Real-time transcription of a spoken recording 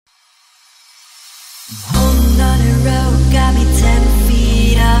Holding on a rope, got me 10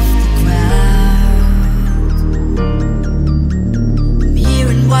 feet off the ground. I'm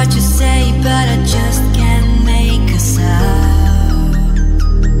hearing what you say, but I just can't make a sound.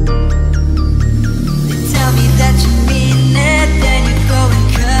 They tell me that you mean it, then you go and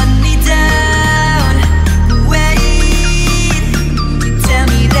cut me down. Wait, you tell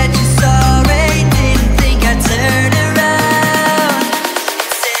me that you're sorry, didn't think I'd turn around.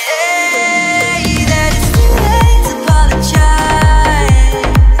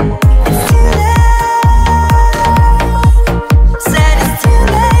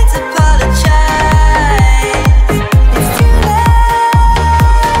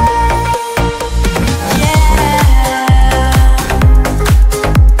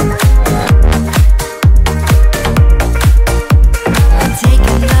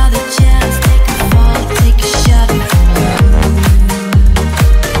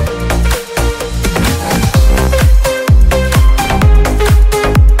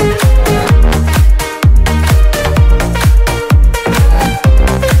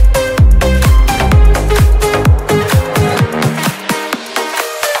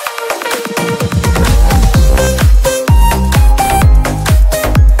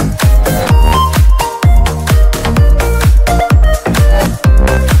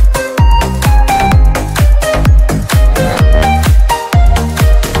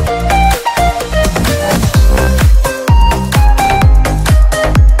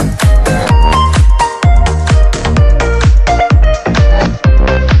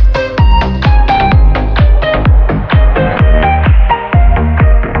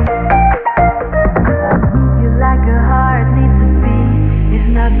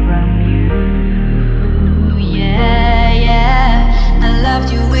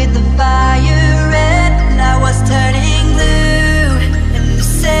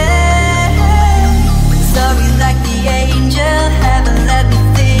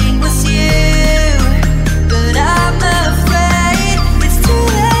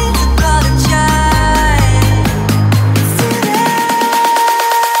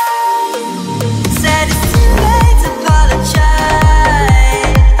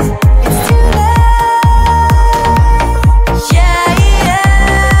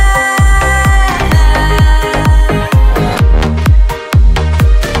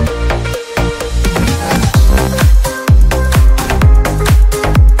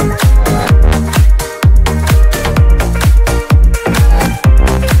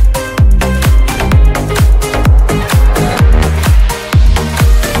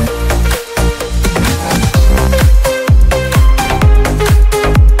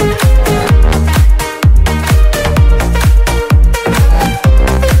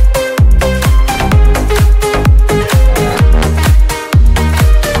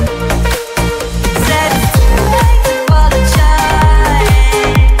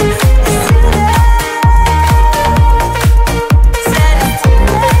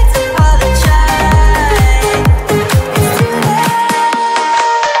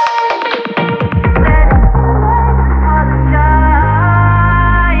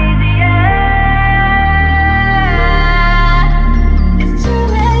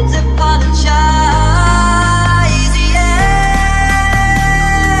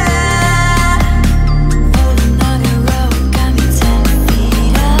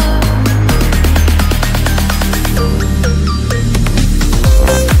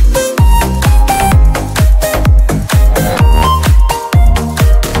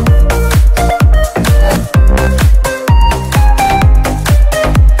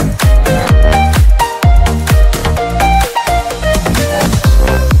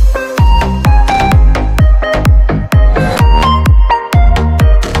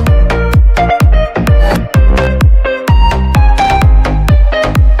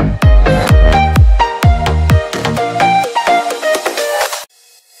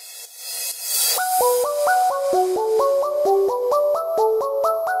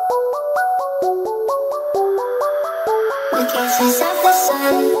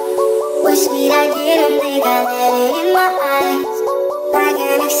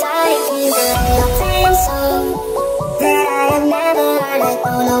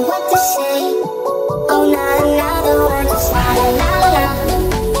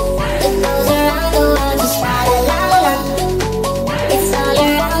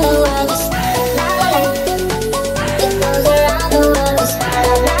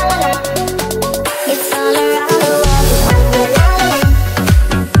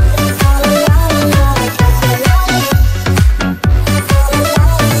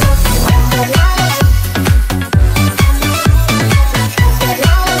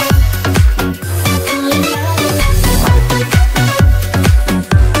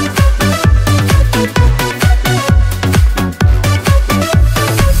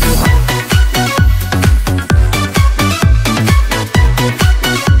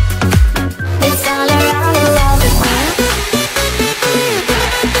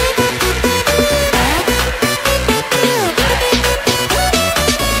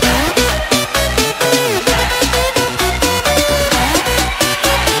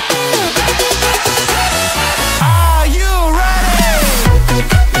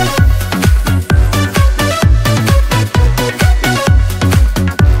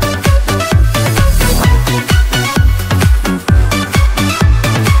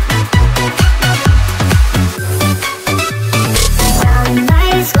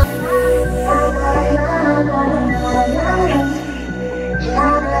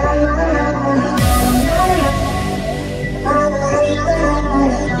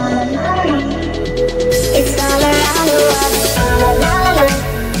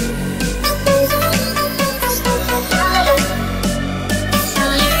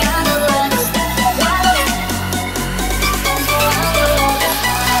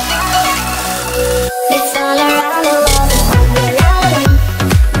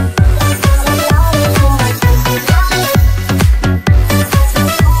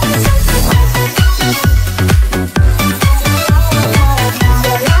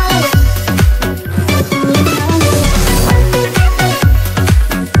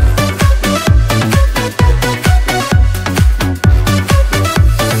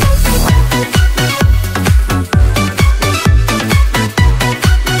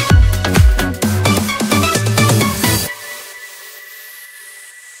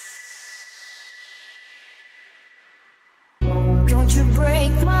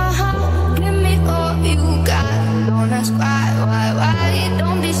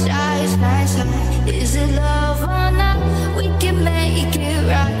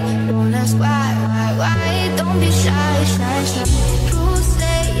 shine, shine. People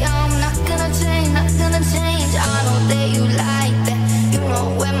say I'm not gonna change, not gonna change. I know that you like that. You know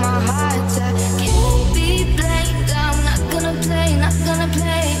where my heart's at. Can't be blamed. I'm not gonna play, not gonna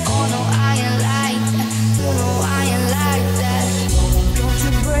play. Oh no, I ain't like that. You know I ain't like that. Don't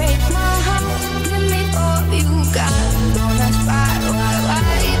you break my heart. Give me all you got. Don't ask why.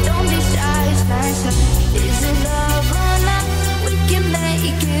 Don't be shy, shy, shy. Is it love or not? We can make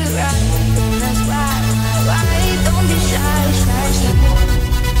it right. Don't ask why. Don't be shy, shy, shy.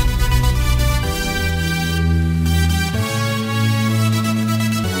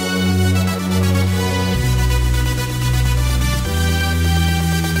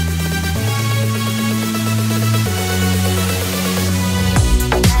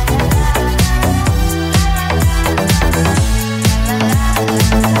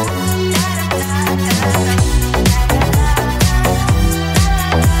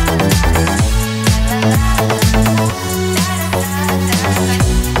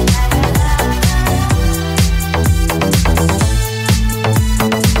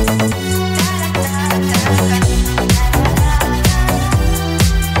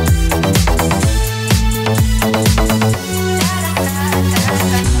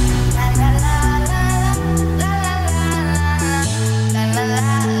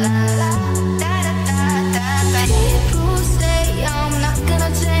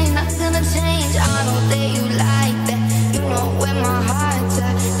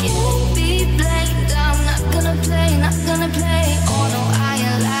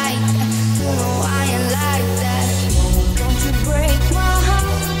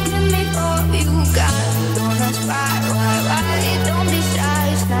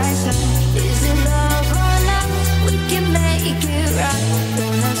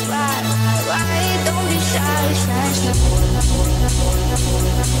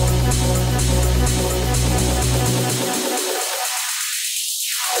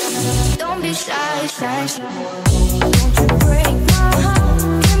 Don't be shy, shy, shy. Don't you break my heart.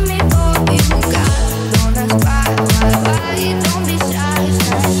 Give me all you got. Don't ask why. Don't be shy,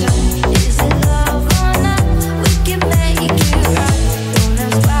 shy, shy. Is it love or not? We can make it right. Don't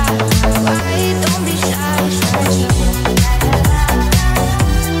ask why. Don't be shy, shy, shy.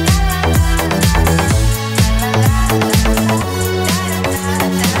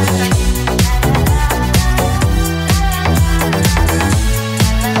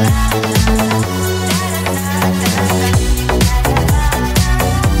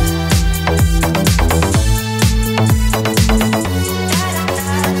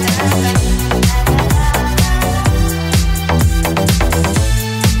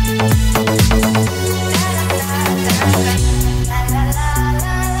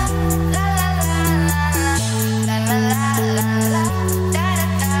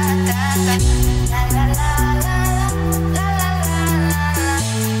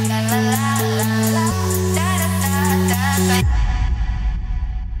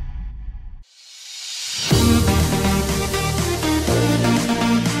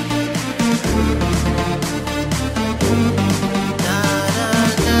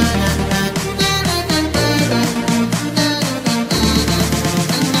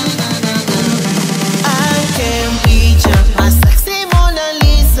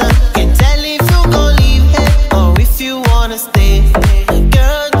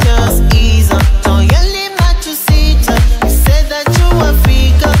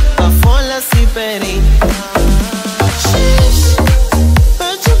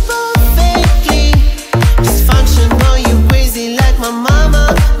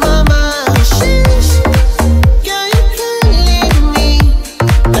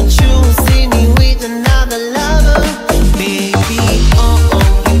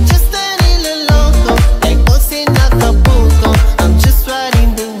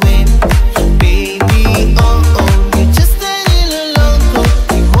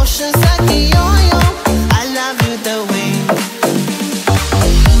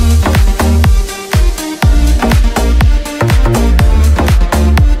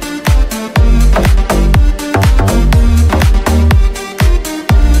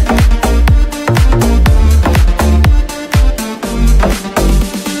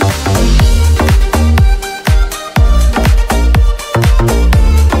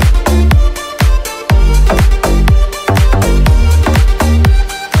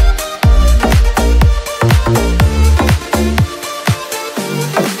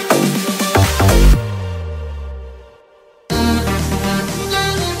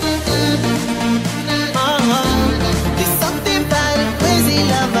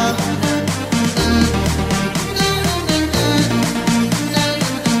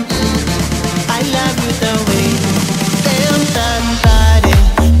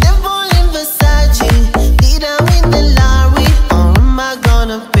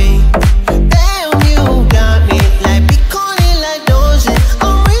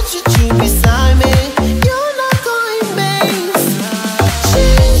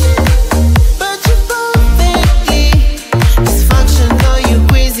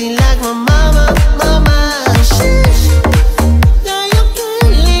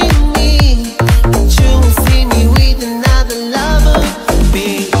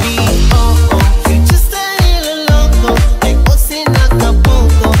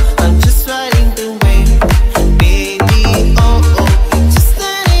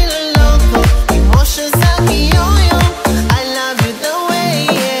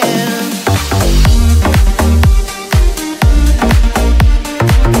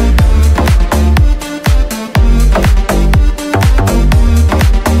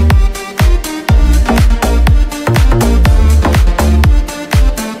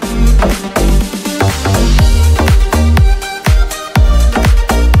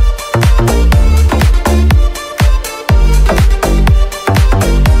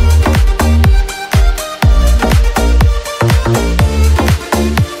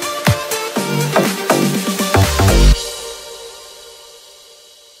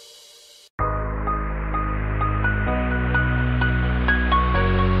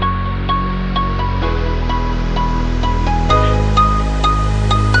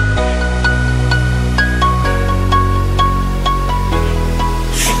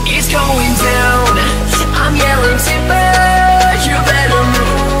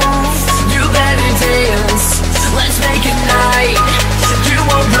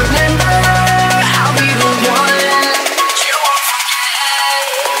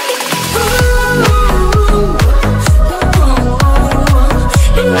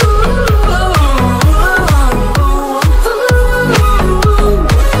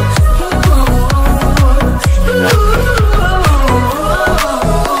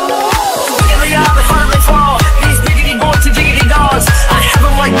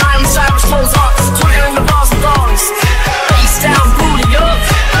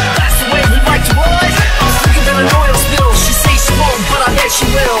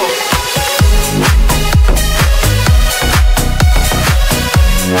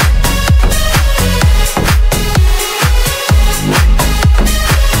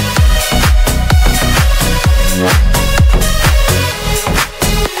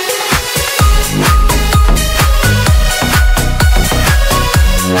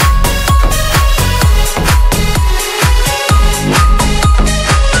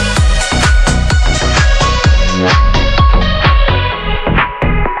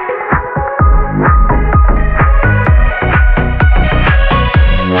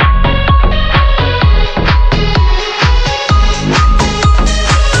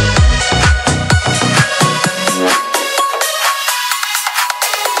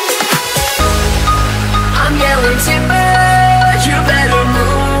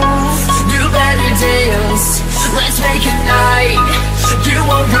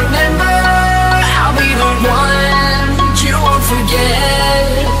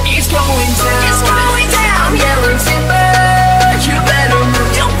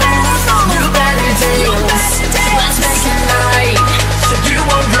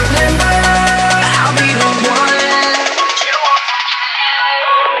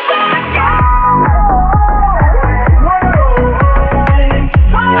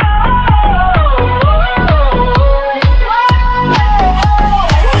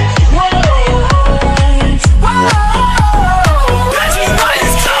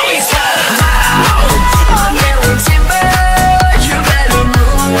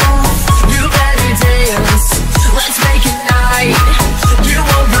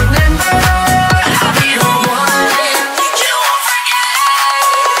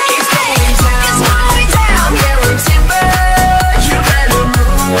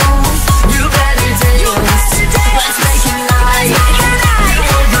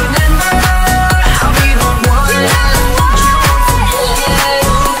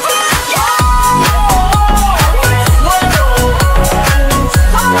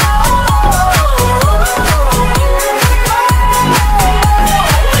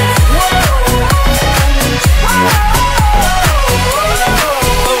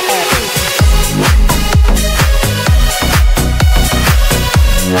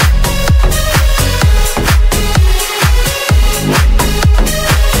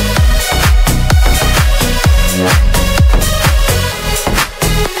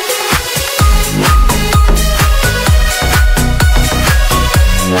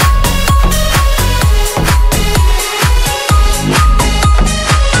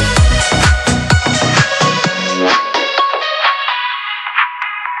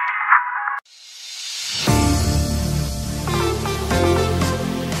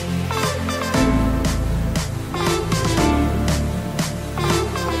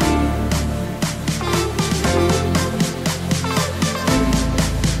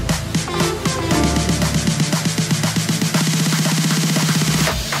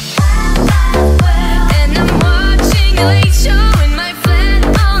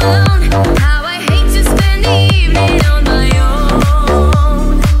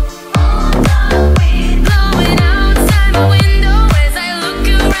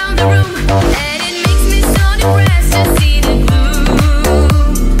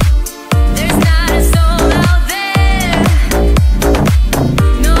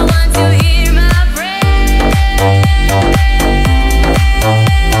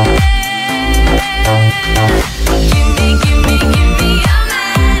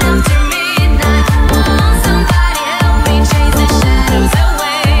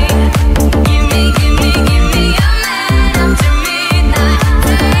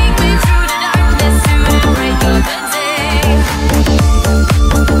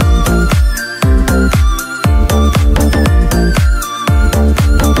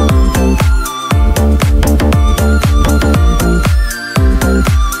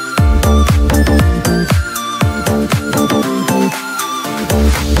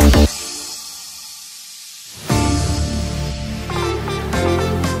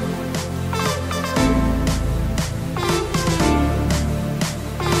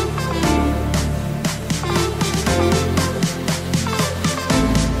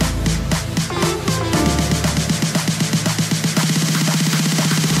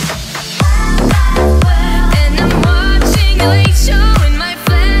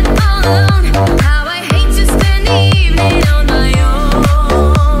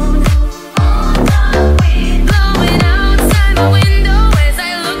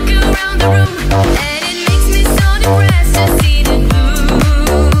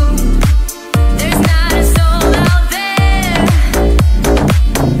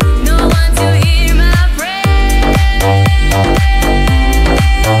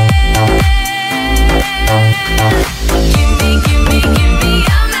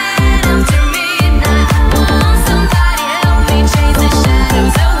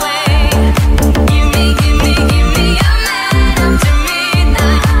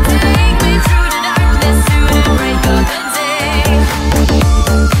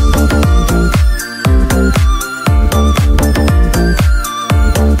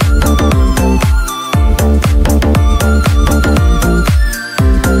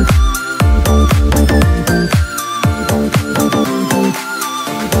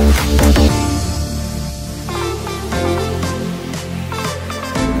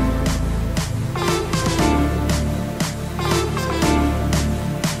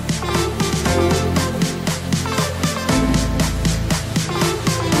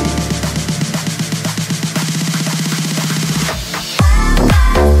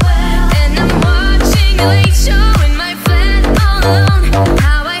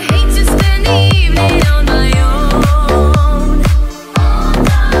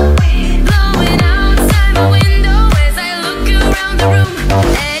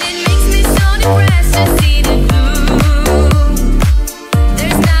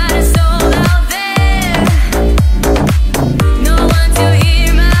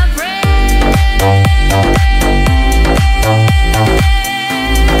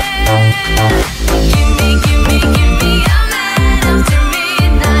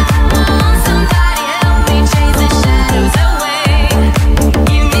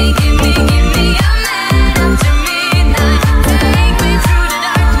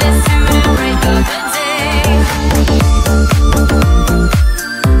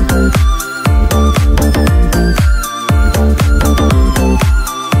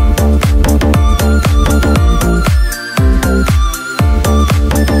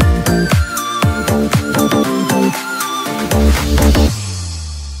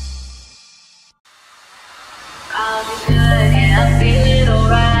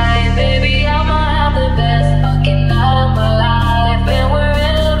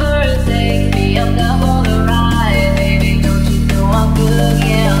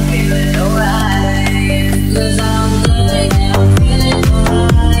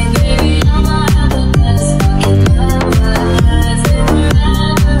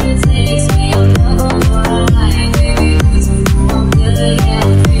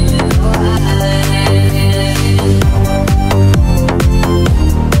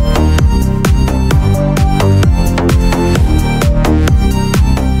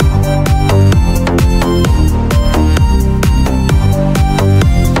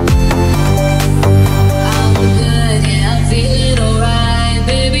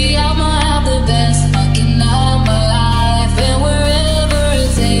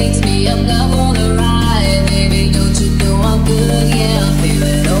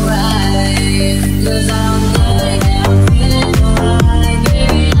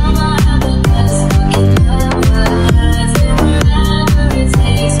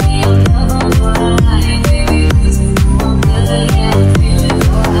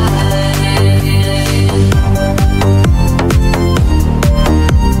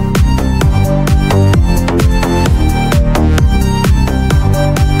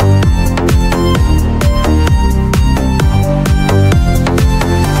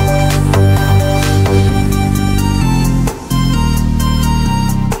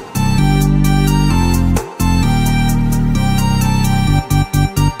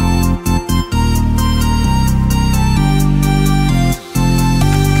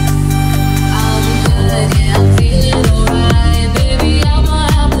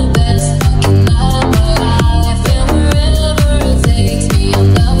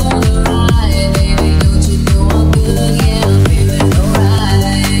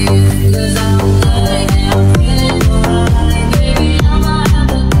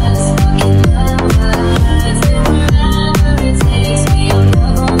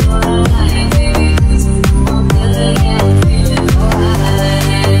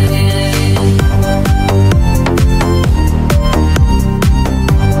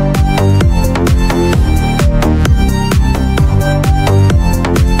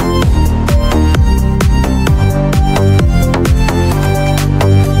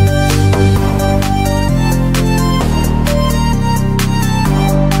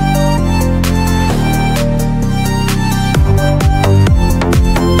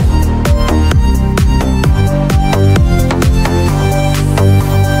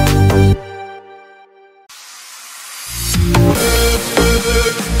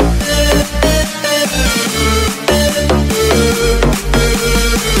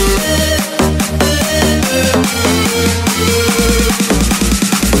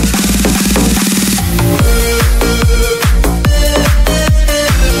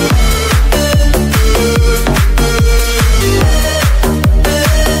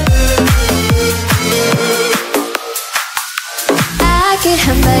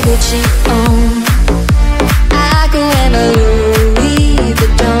 my Gucci on. I could wear my Louis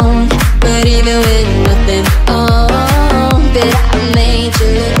Vuitton, but even with nothing on, but I made you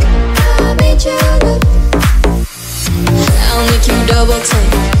look, I made you look. I'll make you double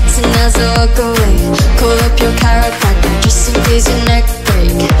take, so now so walk away. Call up your chiropractor just in case your neck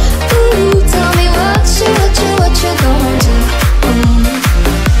break. Ooh, tell me what you gonna do?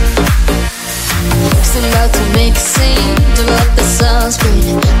 Cause I'm about to make a scene, develop the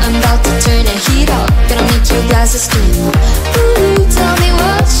sunscreen. I'm about to turn the heat up, gonna make your glasses steam. Ooh, tell me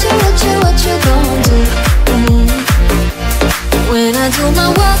what you gonna do? When I do my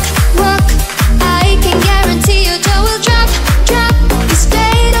walk, I can guarantee your jaw will drop. You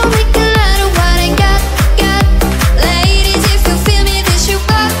stay, don't make a lot of what I got. Ladies, if you feel me, this you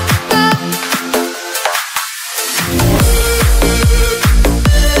pop.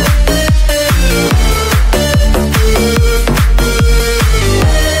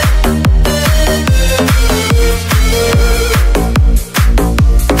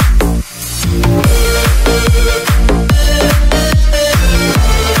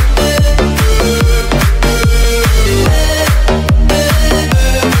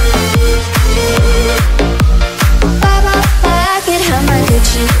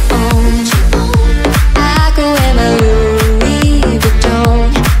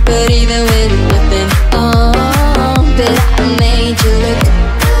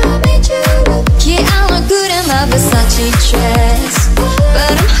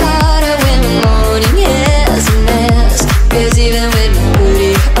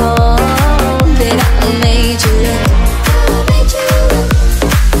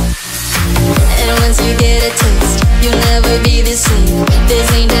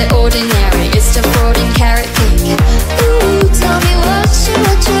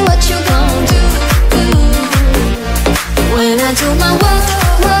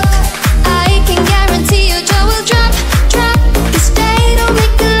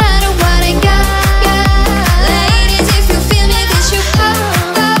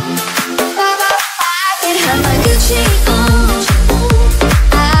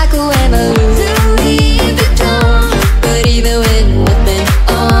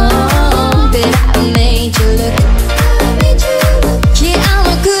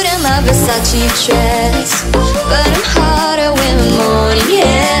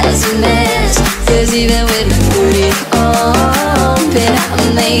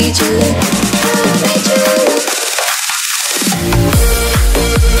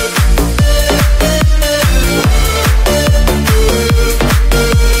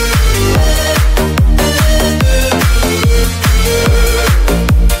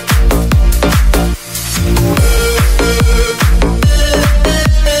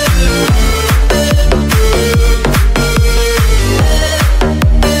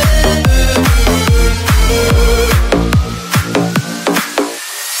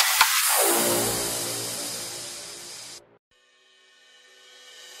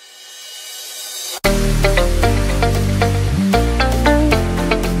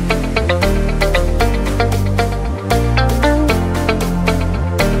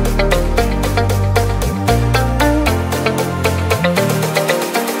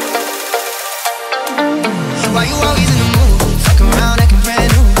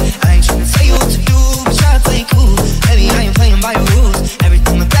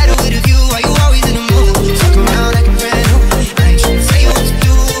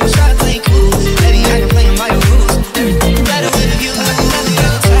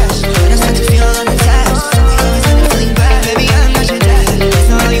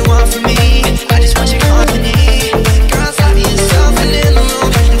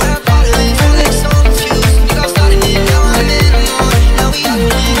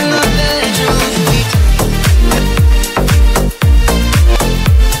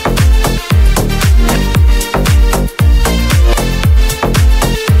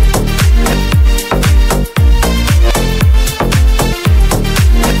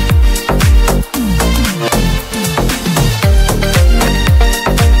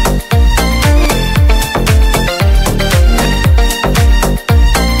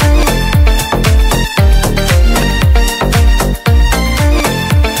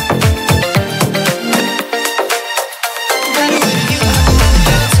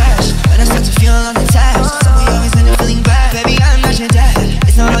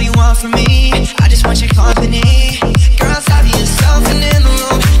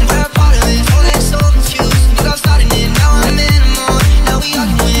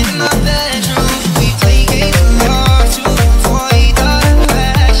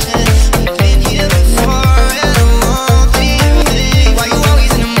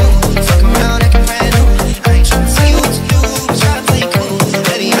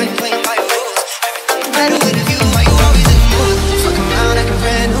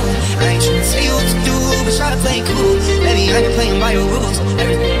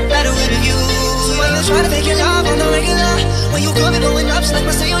 cellular. When you call me blowing up, like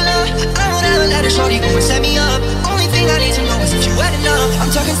my cellular. I won't ever let a shorty go and set me up. Only thing I need to know is if you wet enough.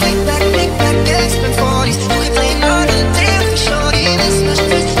 I'm talking straight back, big back, gas, and 40s. You can play another day with your shorty. This much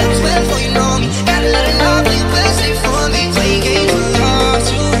face, that was well before you know me. Gotta let it love you, best stay for me. Play games with love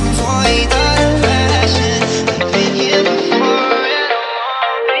to avoid the passion. I've been here before and I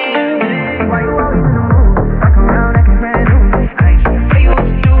won't be. Why you always in the mood? Fuck around, acting brand new. I ain't tryna play you what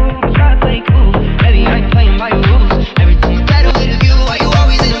you do, but try to play cool. Baby, I ain't playing by your rules. Everything's better with a view. Why you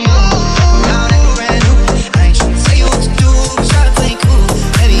always in the mood? Fuck around, acting brand new. I ain't tryna tell you what to do, but try to play cool.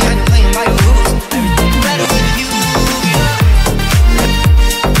 Baby, I ain't playing by your rules. Everything's better with a view.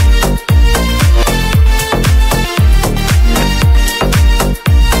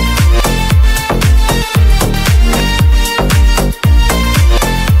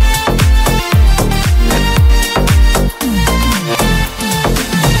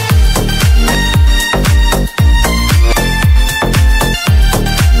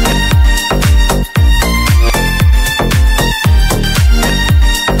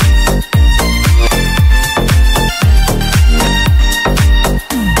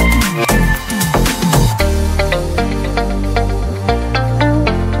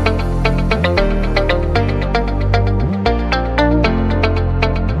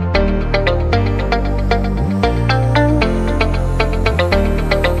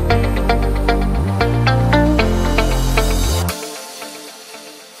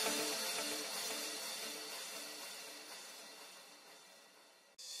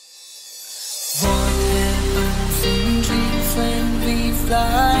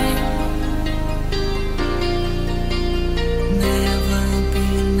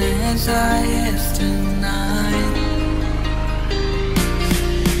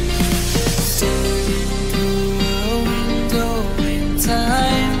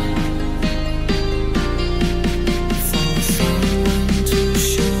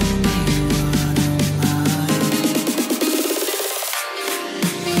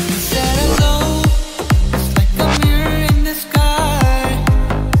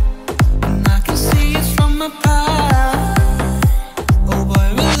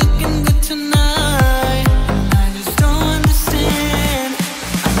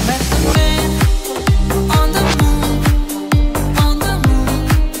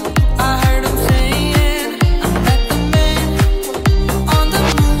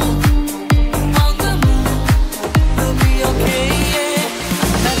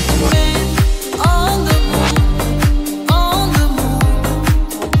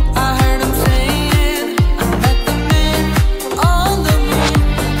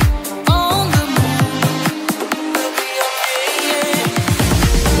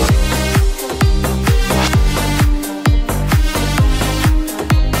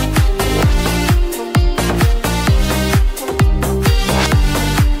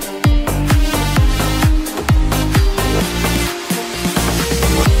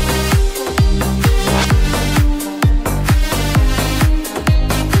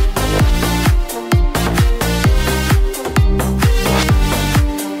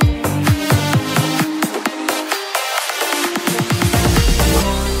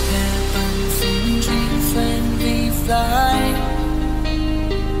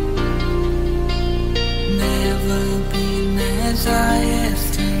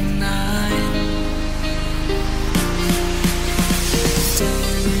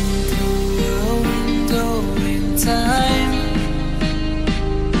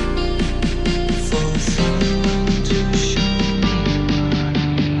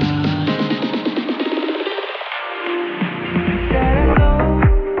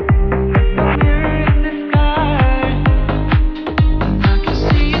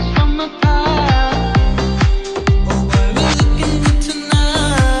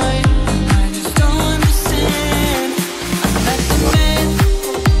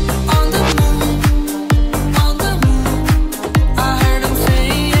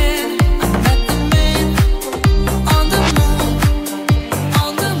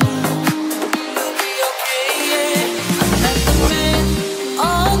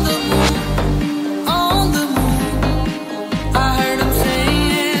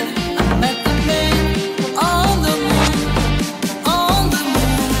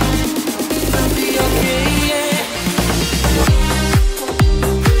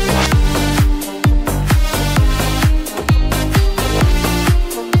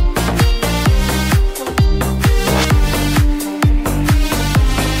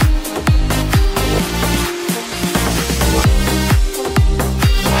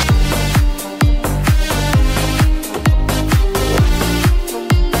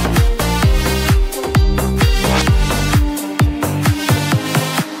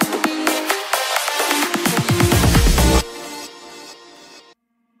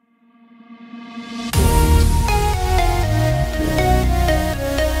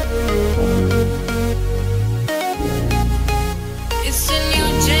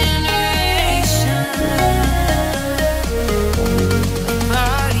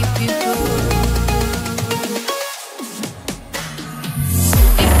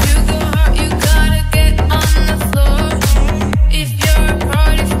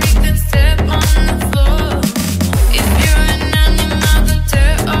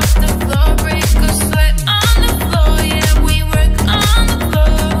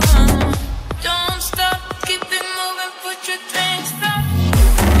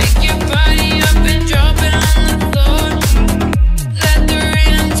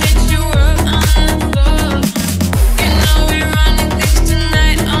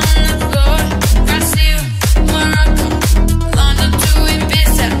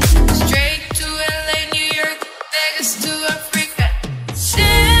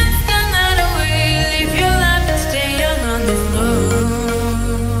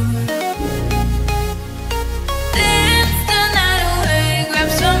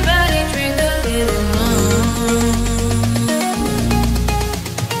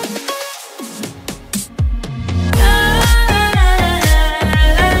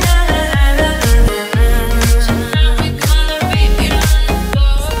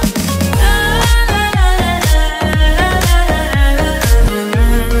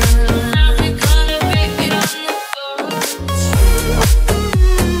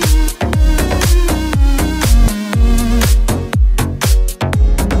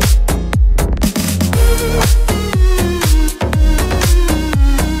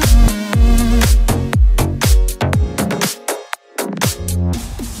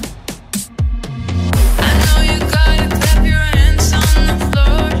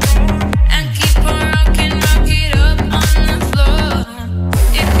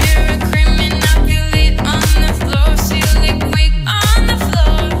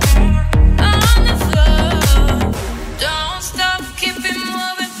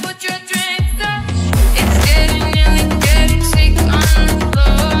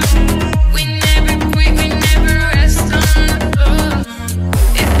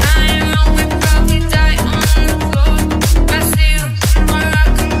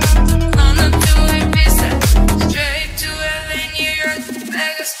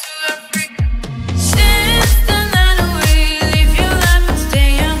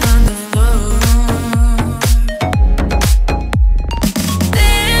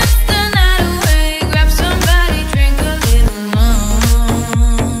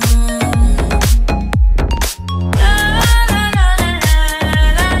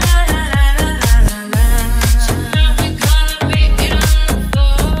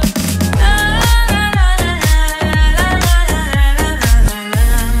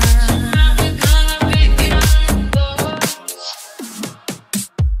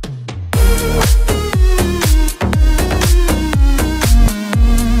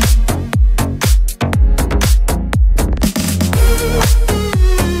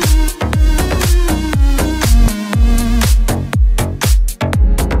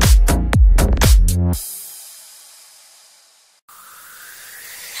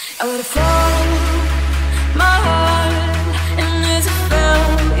 I let it fall, my heart, and as it fell,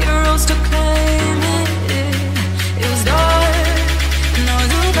 your rose to claim it. It was dark, and I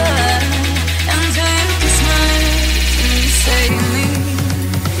was all bad, until you kissed my lips and you saved me.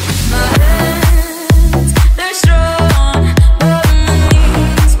 My hands, they're strong, but my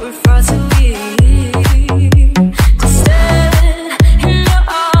knees were far too weak to stand in your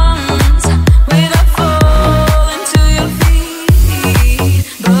arms without falling to your feet.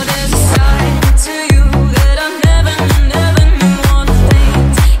 But there's a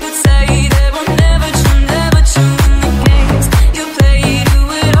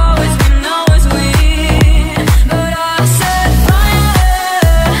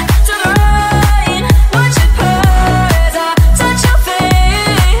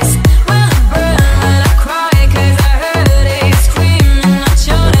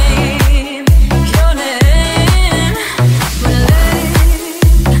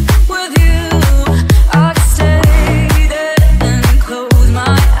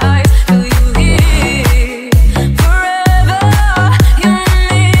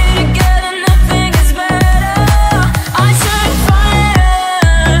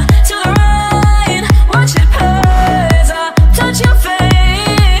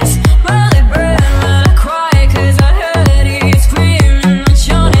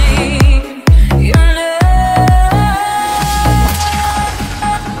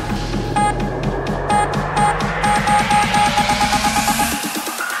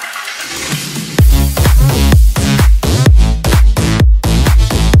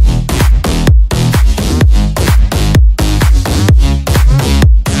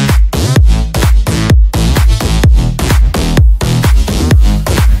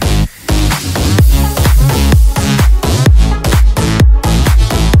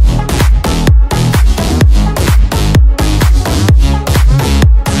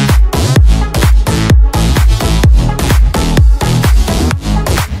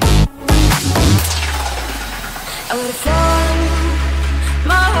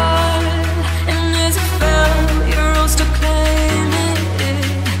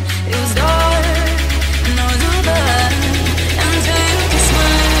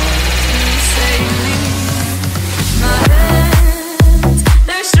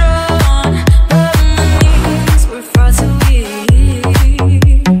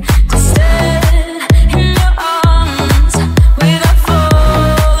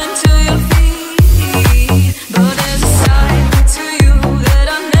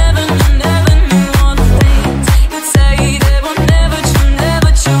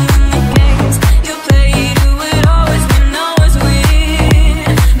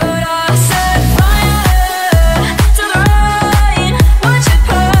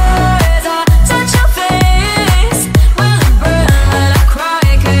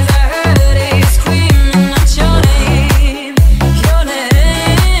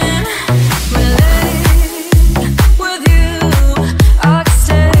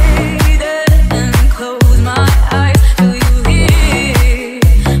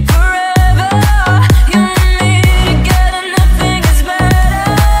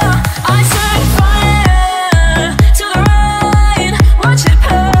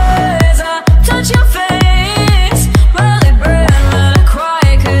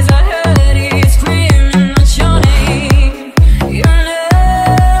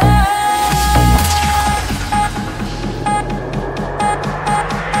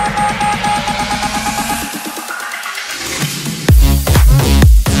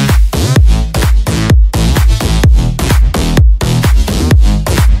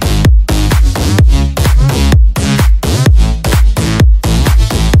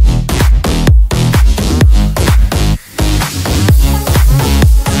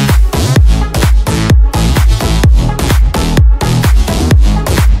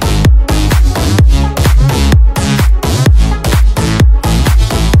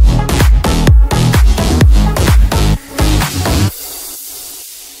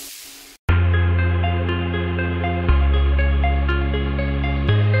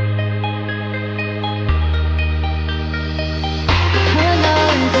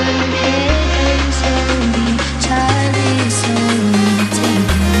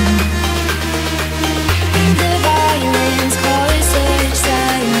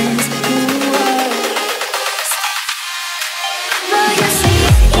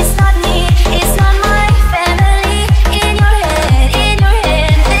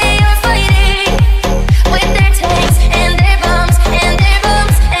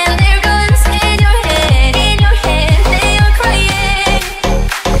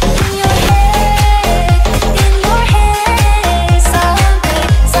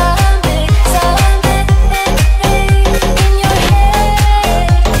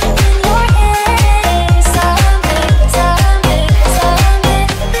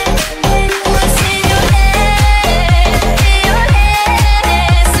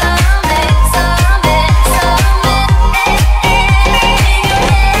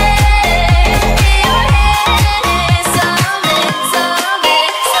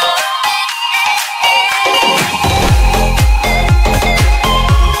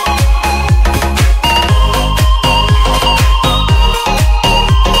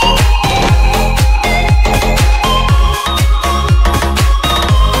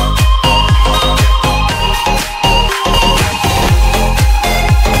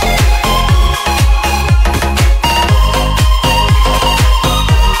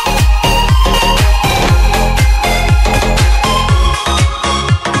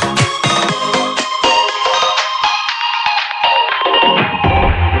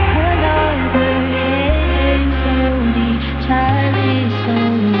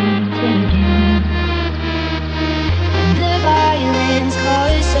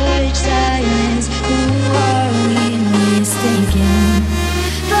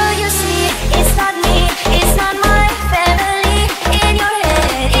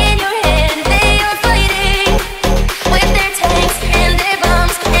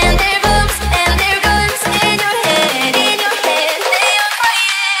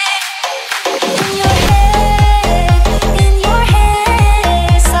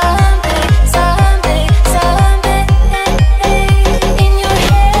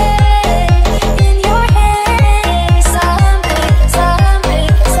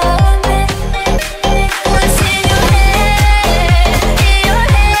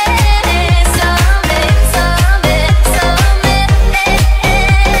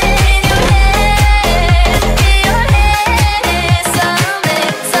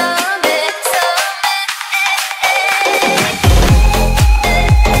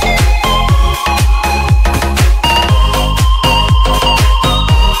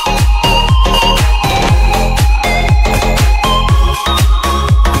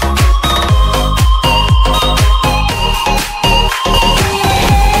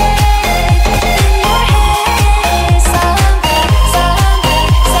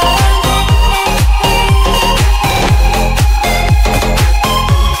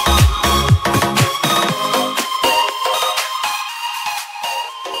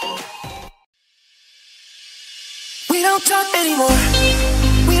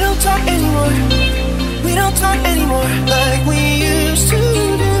don't talk anymore like we used to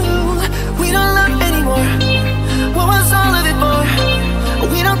do. We don't love anymore. What was all of it for?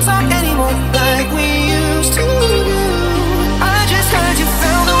 We don't talk anymore like we used to do. I just heard you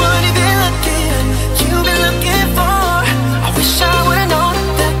found the one you've been looking for. I wish I would've known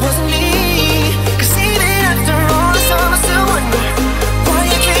that wasn't me. 'Cause even after all this time I still wonder why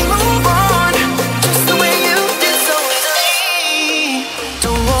you can't move on just the way you did so easily.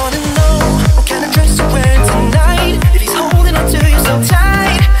 Don't wanna know what kind of dress you're wearing tonight, if he's holding on to you so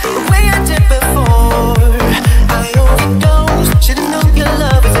tight the way I did before. I overdosed, should've known your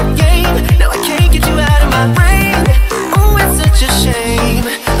love was a game. Now I can't get you out of my brain.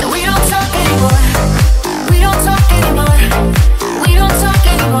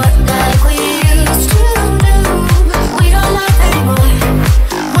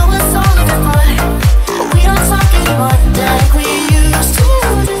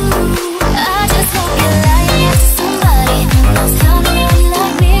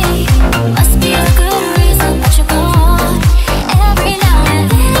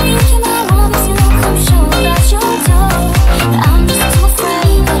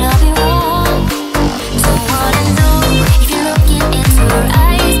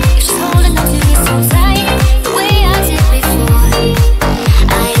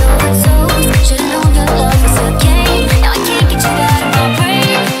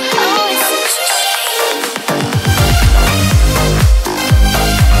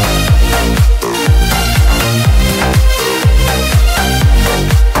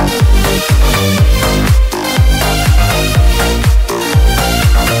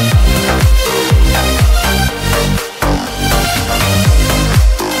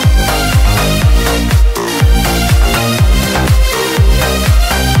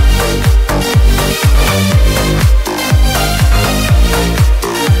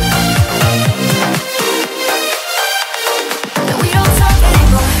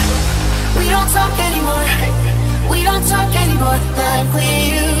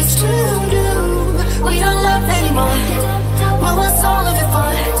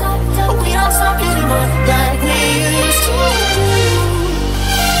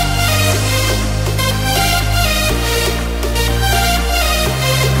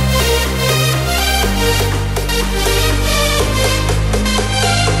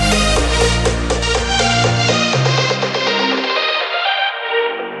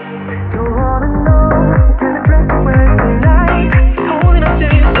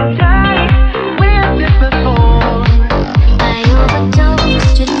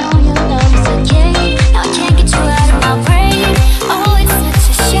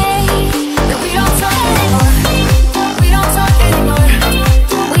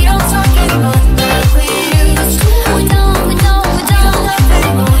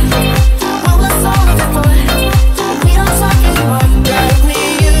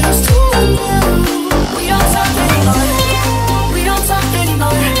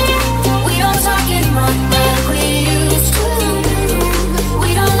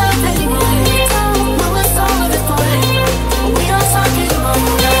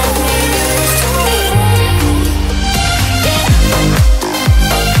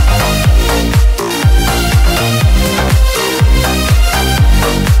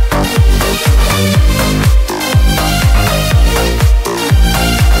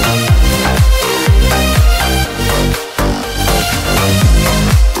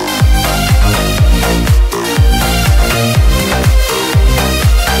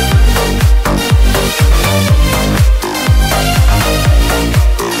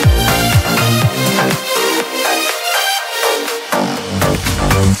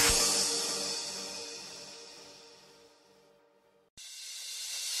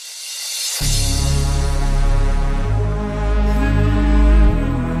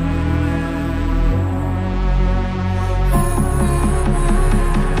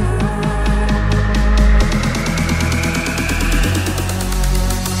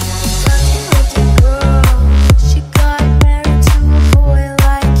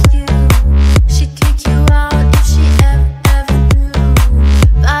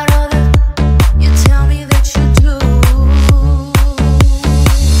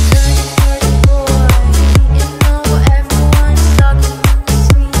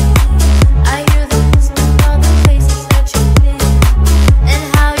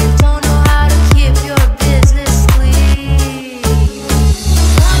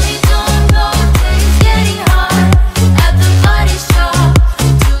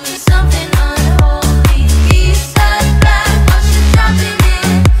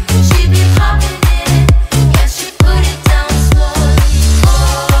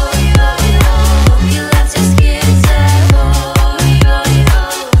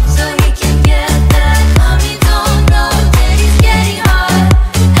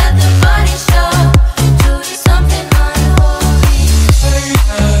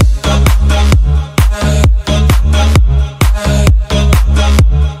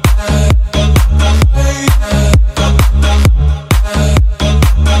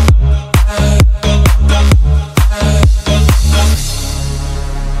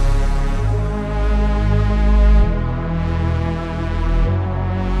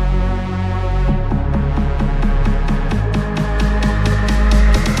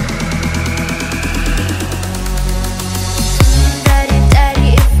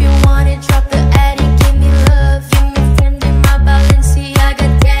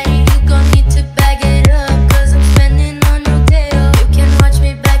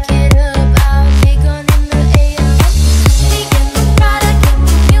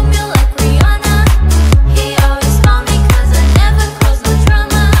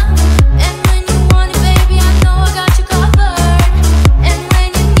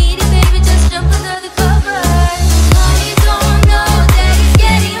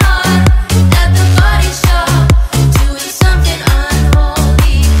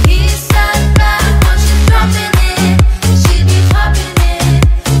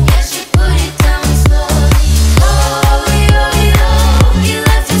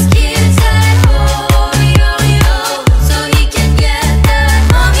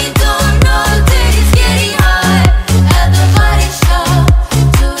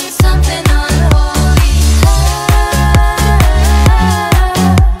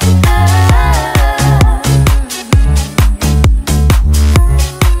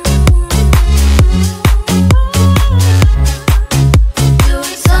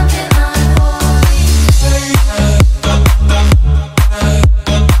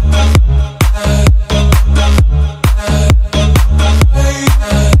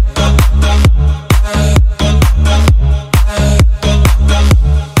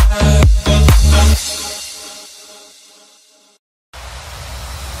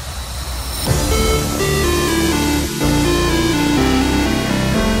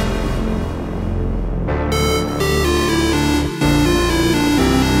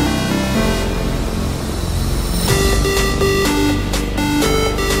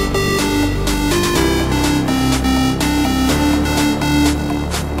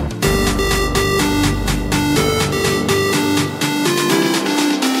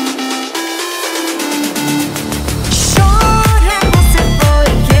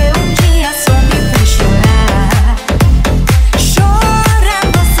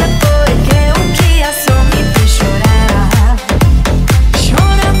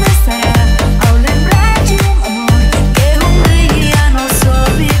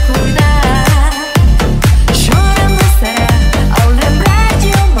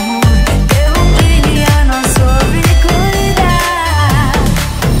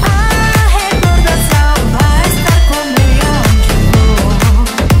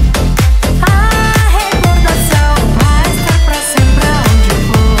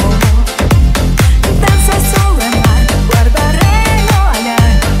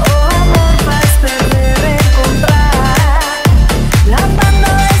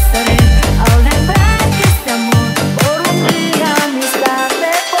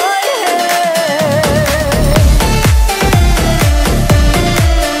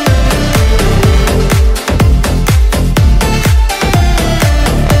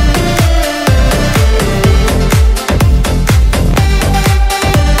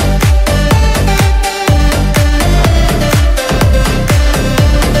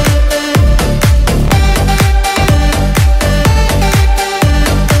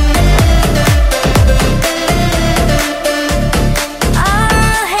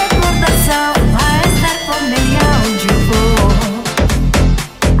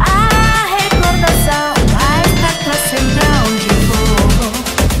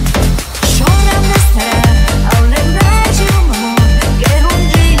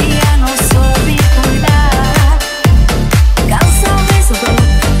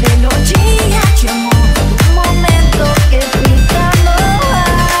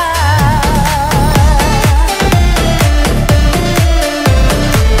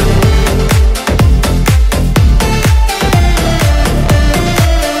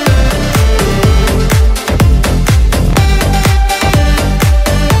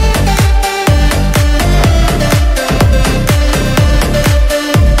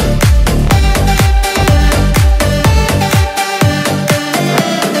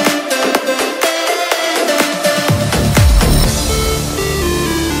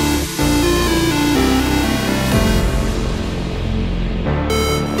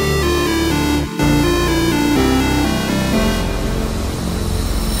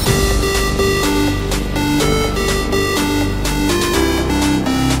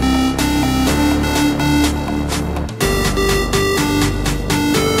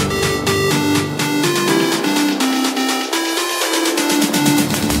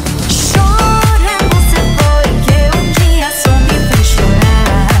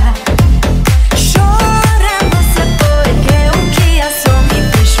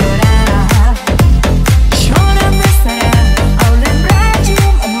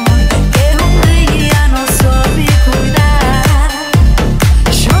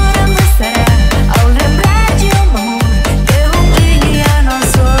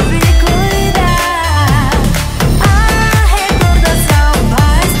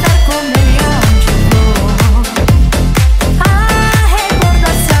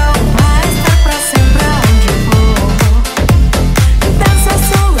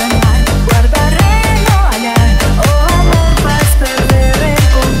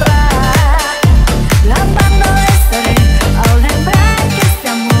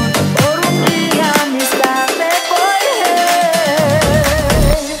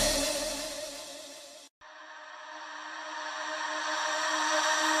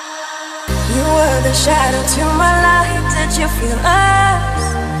 you feel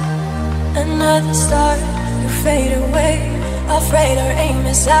lost. Another star, you fade away. Afraid our aim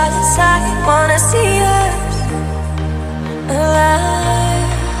is out of sight. Wanna see us alive.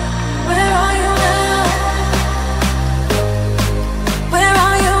 Where are you now? Where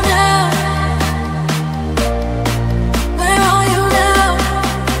are you now? Where are you now?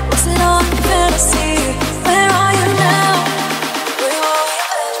 Was it all fantasy? Where are you now?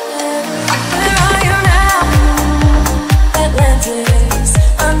 Where are you now? Atlantis,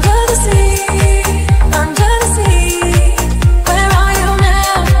 under the sea, under the sea. Where are you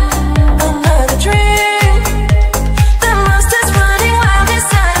now? Another dream. The monster's running wild.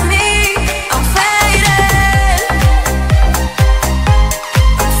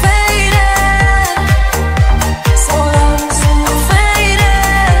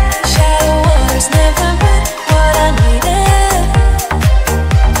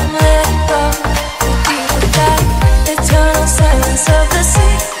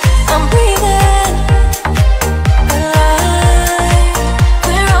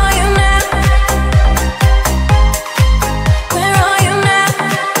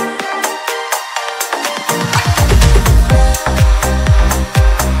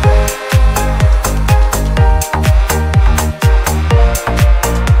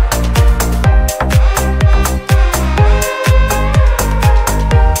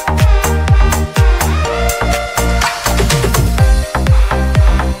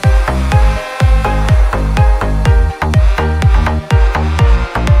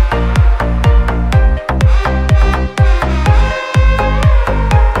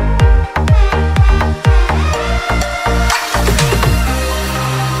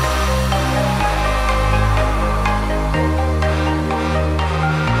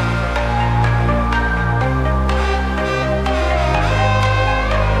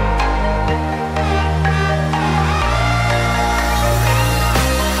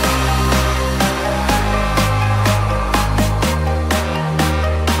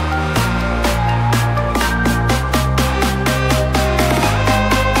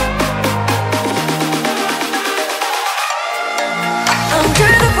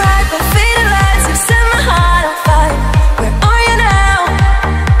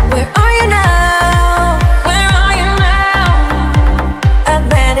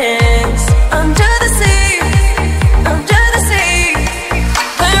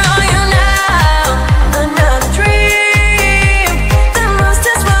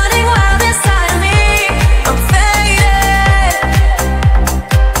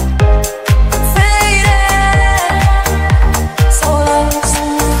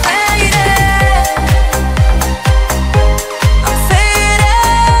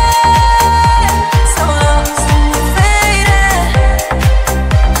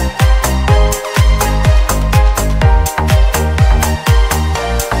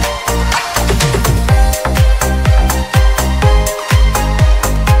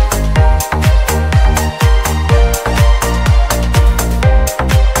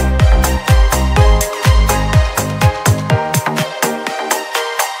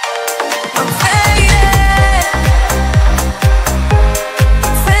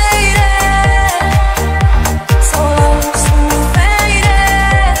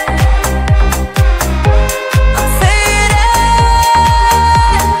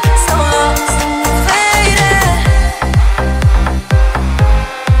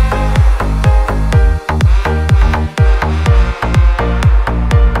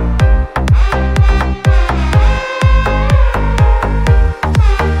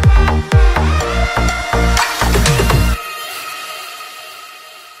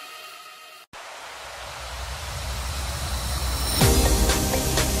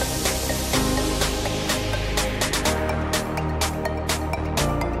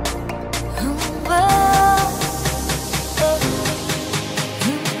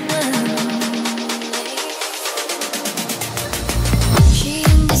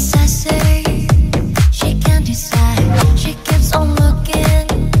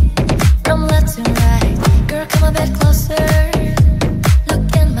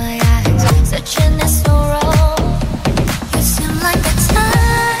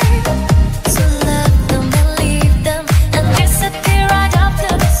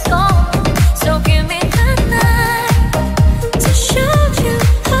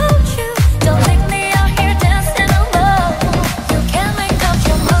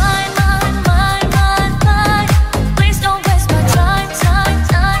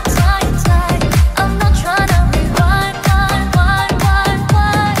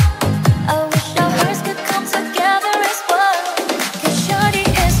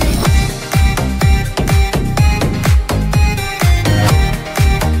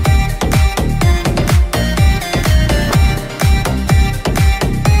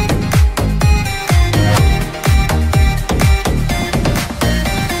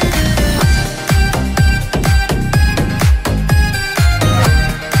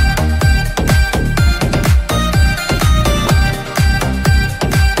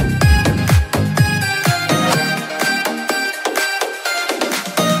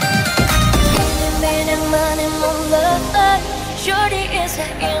 is a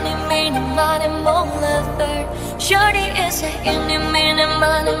eenie, meenie, miny, mo lover. Shorty is a eenie, meenie,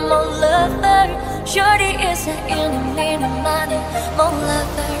 miny, mo lover. Shorty is a eenie, meenie, miny, mo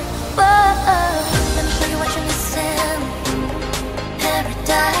lover. Whoa, let me show you what you're missing.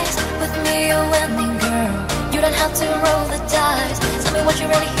 Paradise, with me you're winning, girl. You don't have to roll the dice. Tell me what you're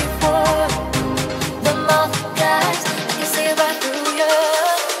really here for. The mob guys, I can see right through you.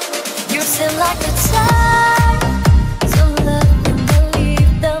 You seem like a type to love and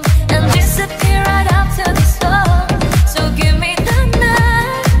believe them and disappear right after the storm. So give me the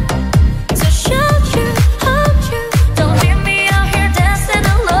night to show you, hold you. Don't leave me out here dancing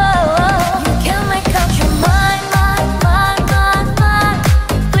alone. You can make up your mind, mind, mind, mind, mind.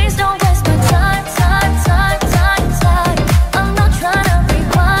 Please don't waste my time, time, time, time, time. I'm not trying to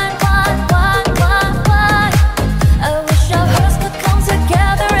rewind, wind, wind, wind, wind. I wish our hearts could come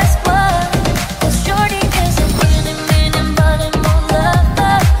together as one. 'Cause Shorty is a eenie, meenie, miny, mo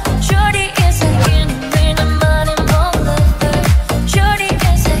lover. Shorty is a eenie, meenie, miny, mo lover. Shorty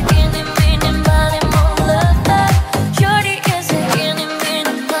is a eenie, meenie, miny, mo lover. Shorty is a eenie,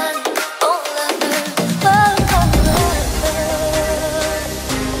 meenie, miny, mo lover. Oh, oh, lover.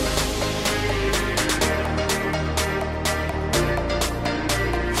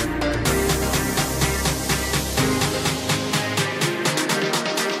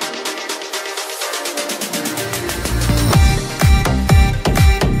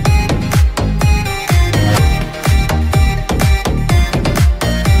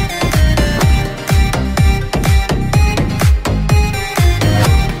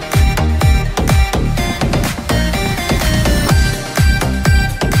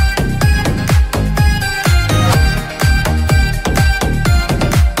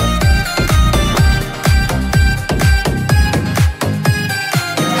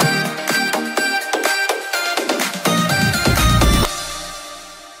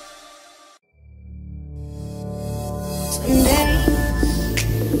 Some days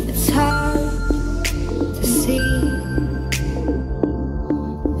it's hard to see.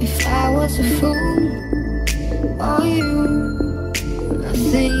 If I was a fool or you a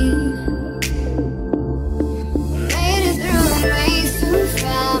thing, made it through the race and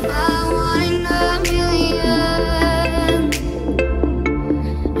found my one in a million.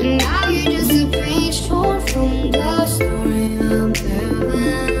 And now you're just a page torn from the story I'm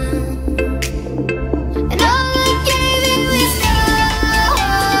telling. And all I gave you is love.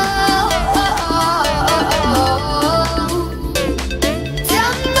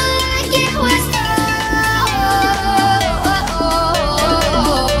 Tell me all I gave was love.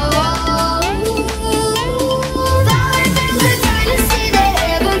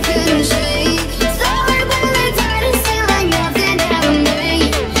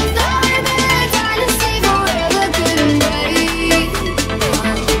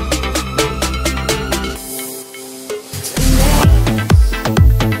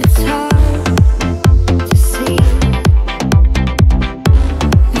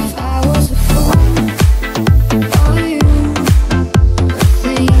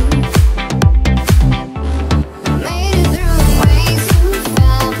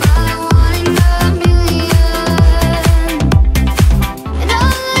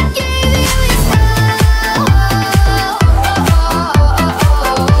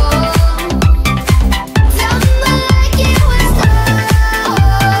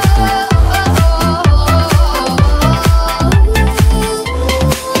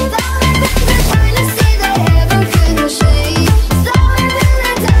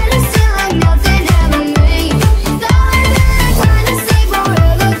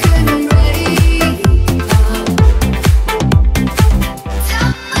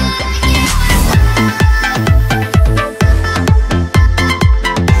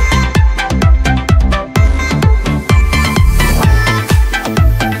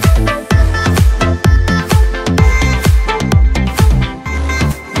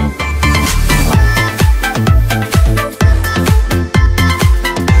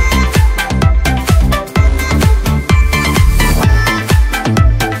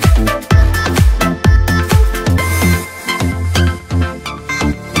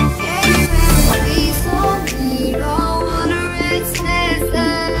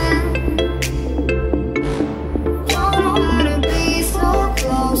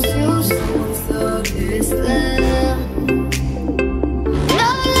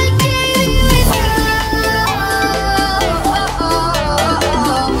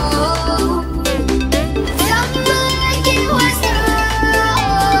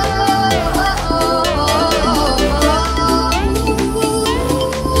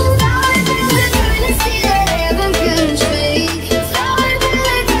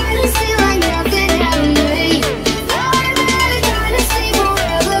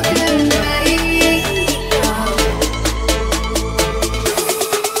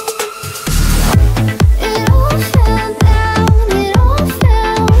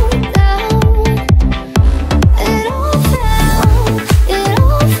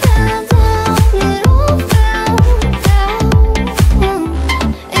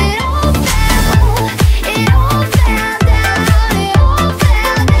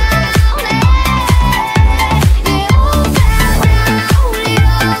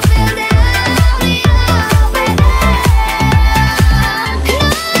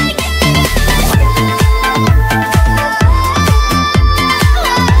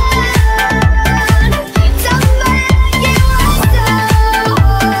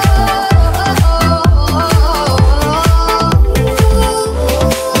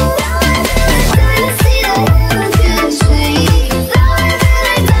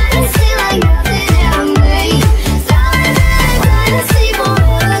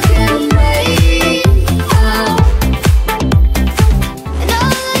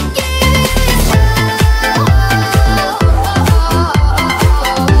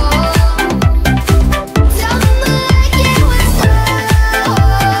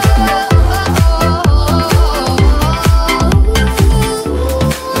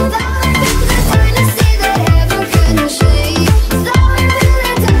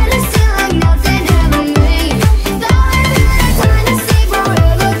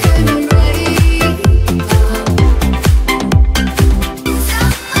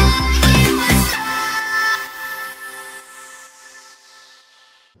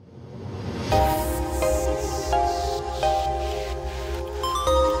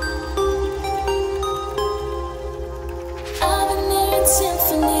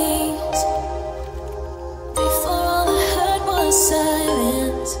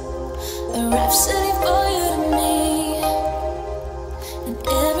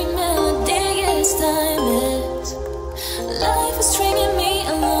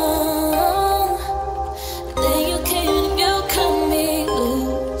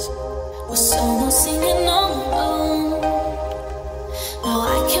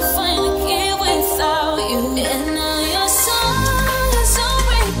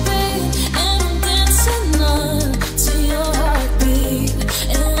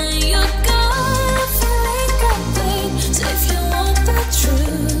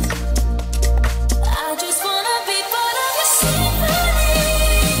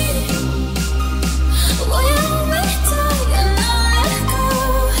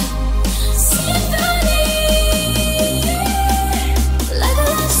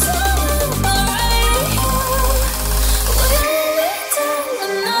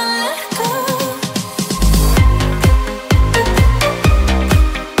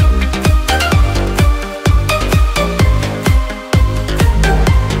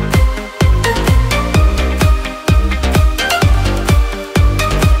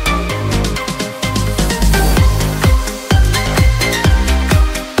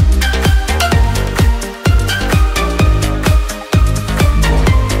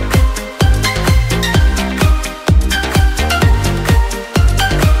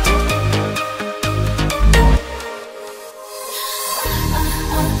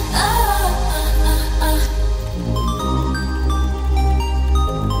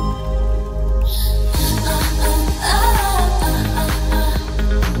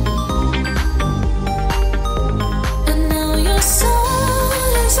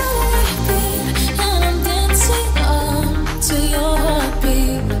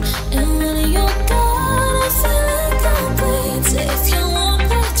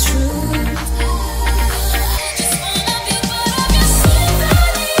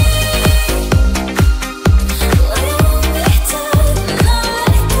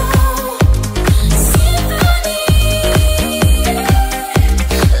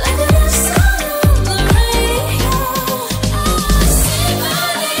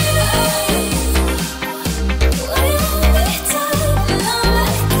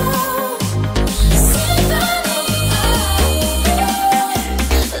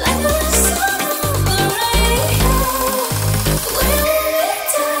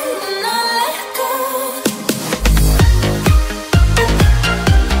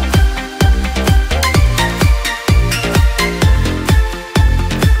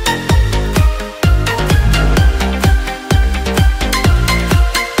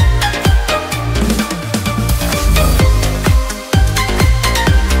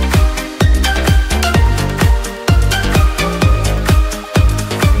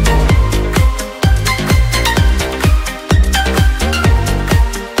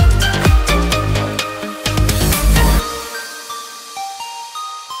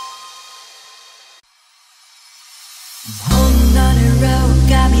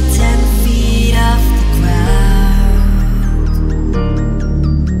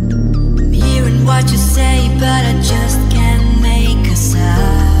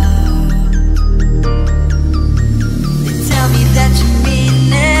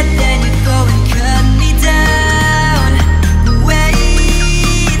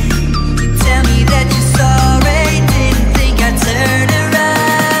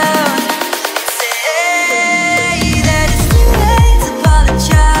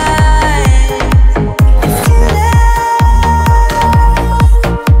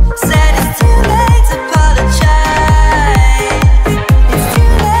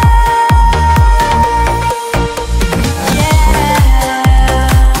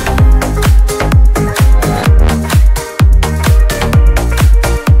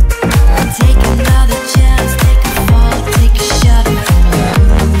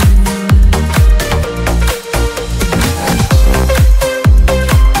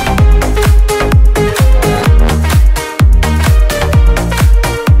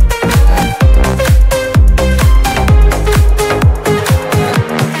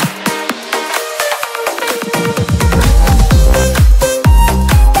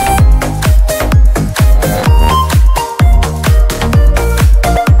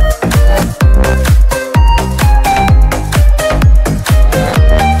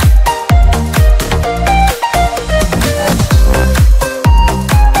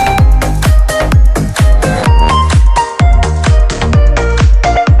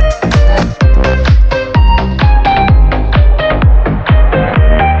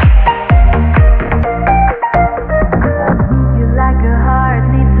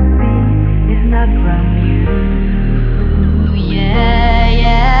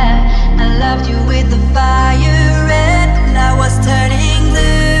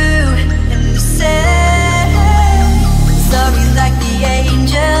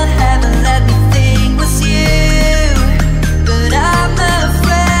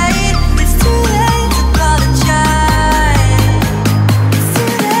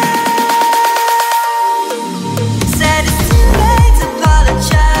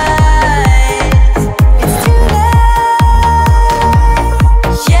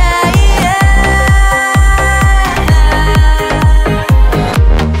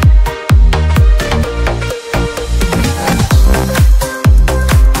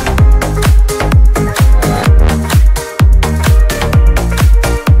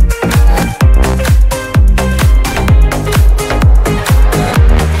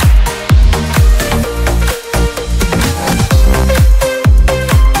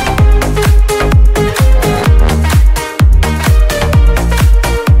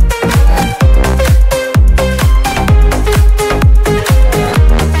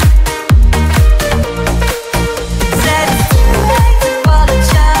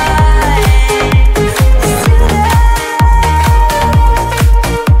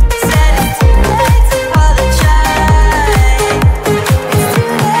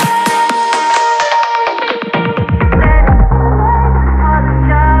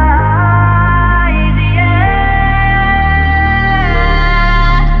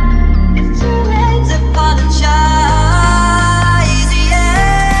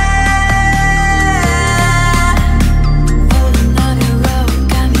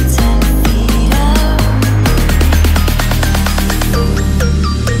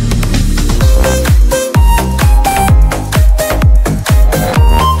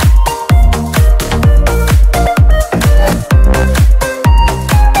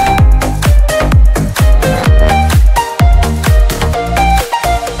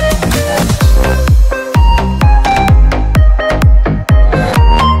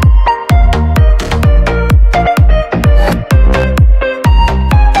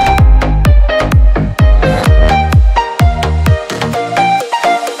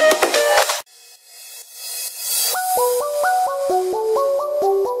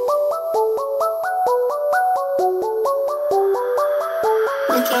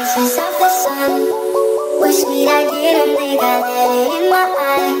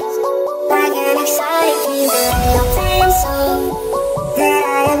 an exotic dream, but I don't plan so that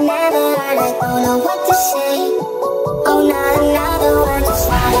I have never heard. I don't know what to say. Oh, not another word, just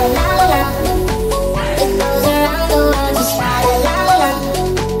la la la la. It goes around the world, just la la la la.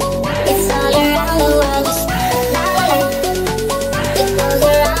 It's all around the world, just la la la la. It goes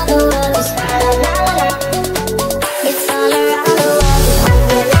around the world, just la la la la. It's all around the world, just la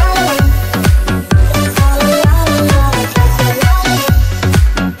la la la. It's all around the world, just la la la la.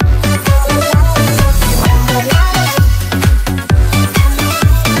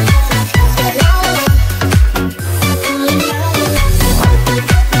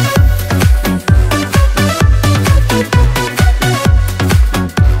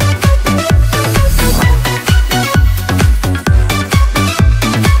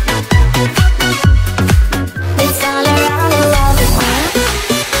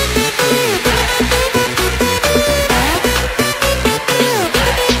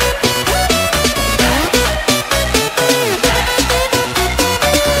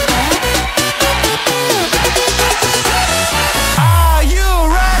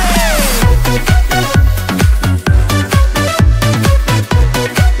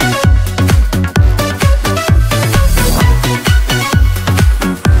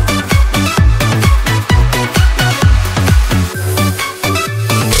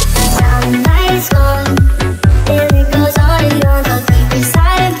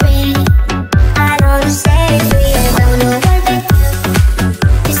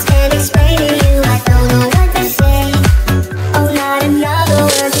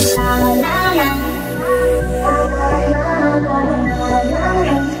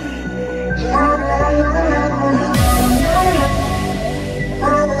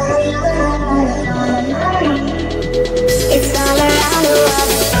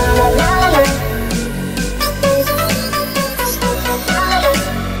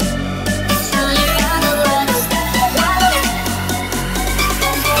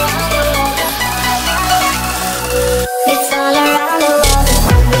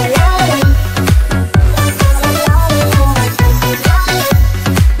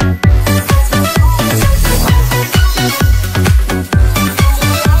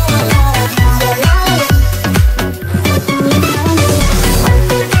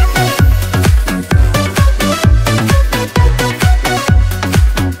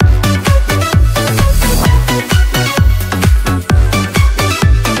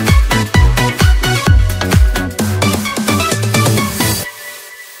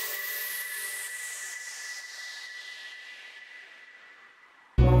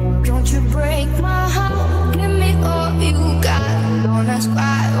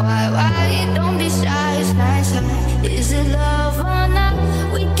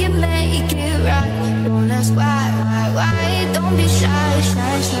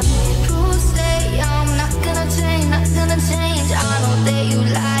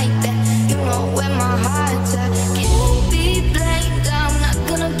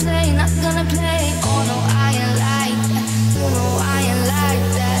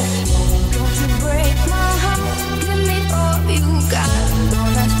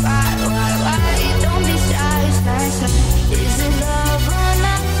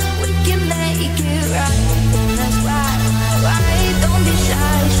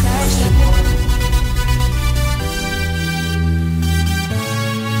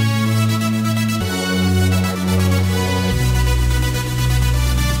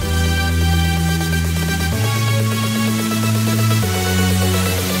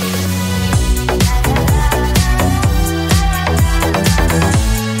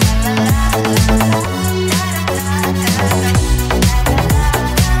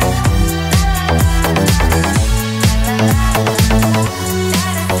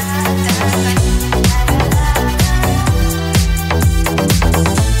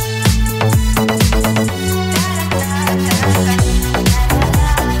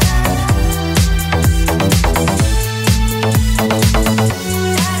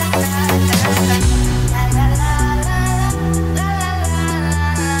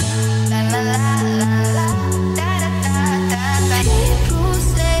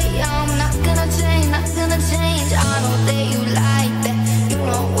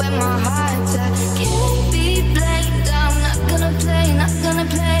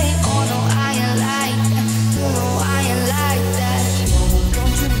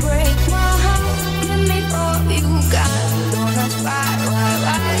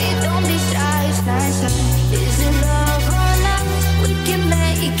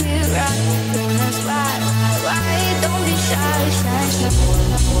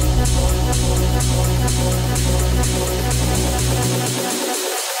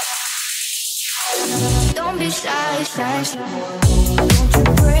 shy, shy, shy. Don't you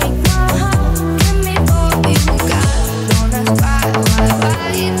break my heart, give me all you got. Don't ask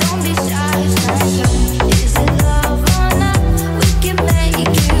why, don't be shy, shy, shy. Is it love or not? We can make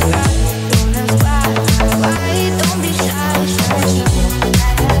it right. Don't ask why, don't be shy, shy, shy.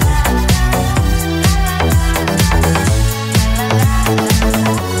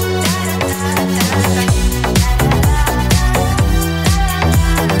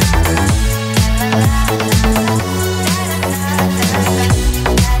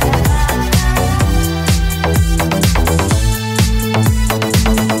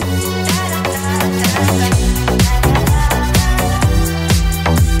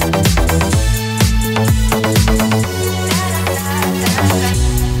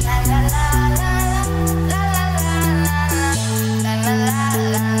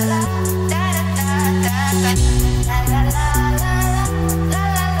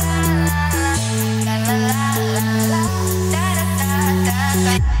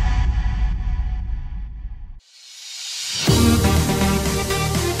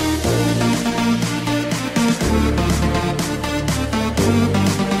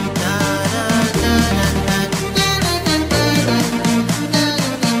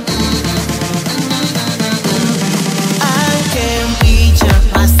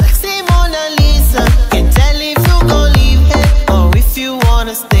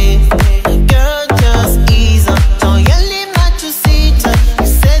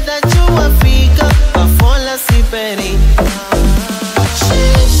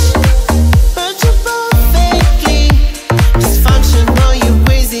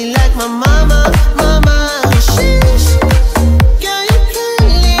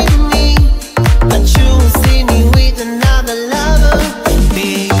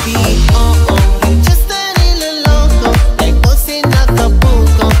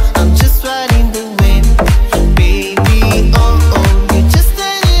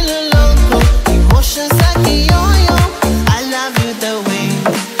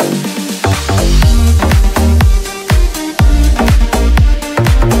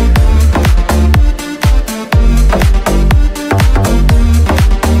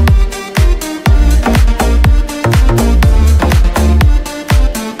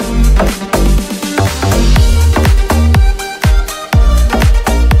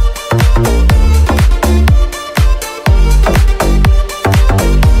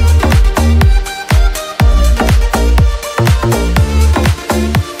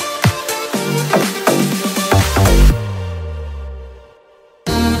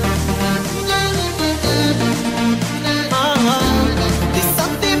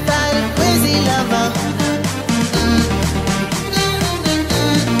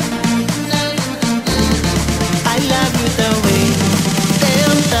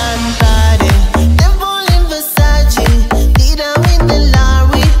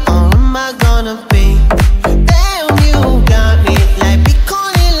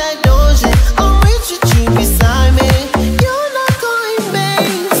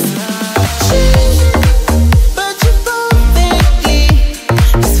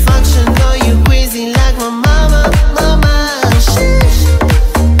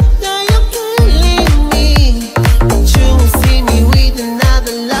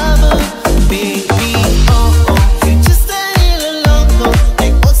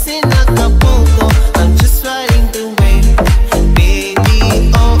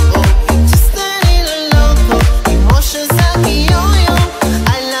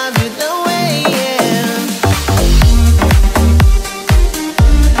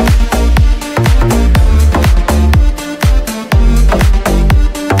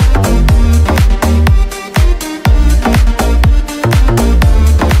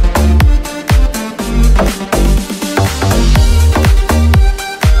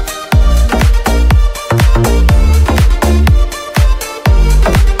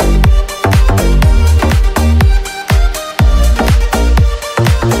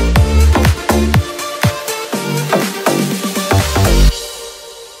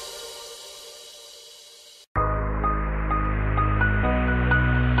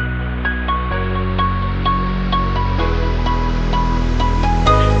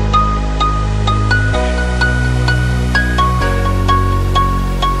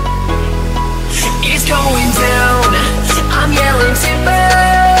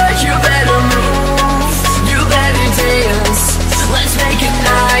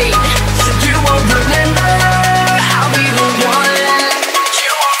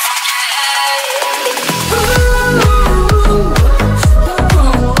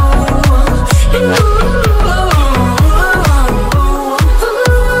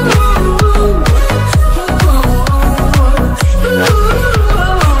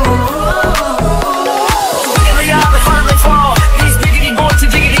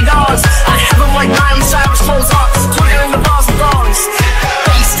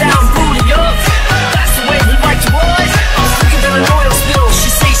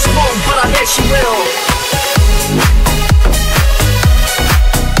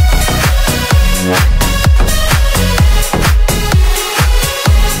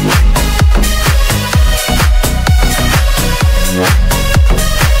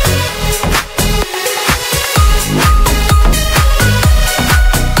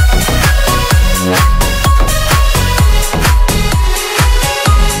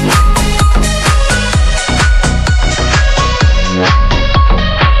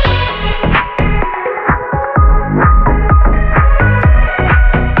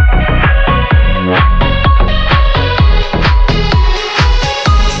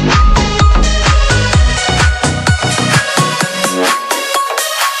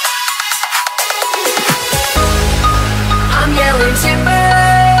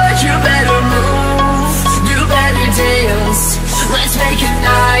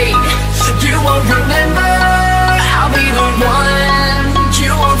 remember, I'll be the one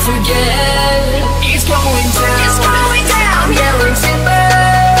you won't forget.